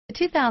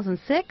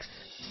2006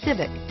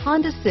 Civic,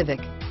 Honda Civic.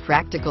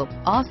 Practical,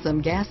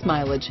 awesome gas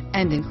mileage,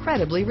 and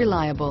incredibly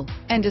reliable,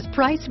 and is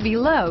priced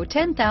below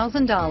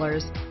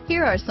 $10,000.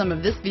 Here are some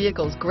of this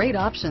vehicle's great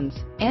options: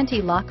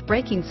 anti-lock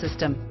braking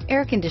system,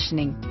 air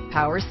conditioning,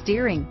 power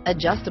steering,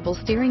 adjustable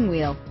steering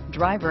wheel,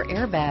 driver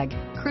airbag,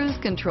 cruise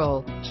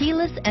control,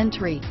 keyless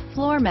entry,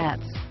 floor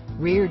mats,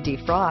 rear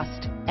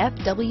defrost,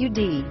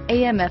 FWD,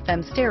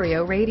 AM/FM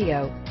stereo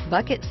radio,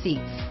 bucket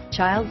seats,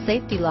 child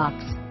safety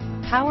locks,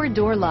 power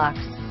door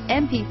locks,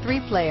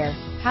 MP3 player,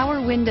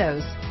 power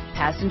windows,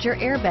 passenger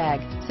airbag,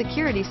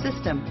 security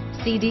system,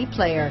 CD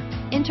player,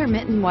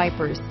 intermittent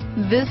wipers.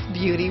 This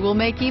beauty will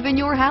make even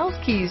your house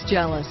keys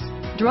jealous.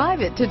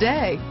 Drive it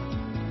today.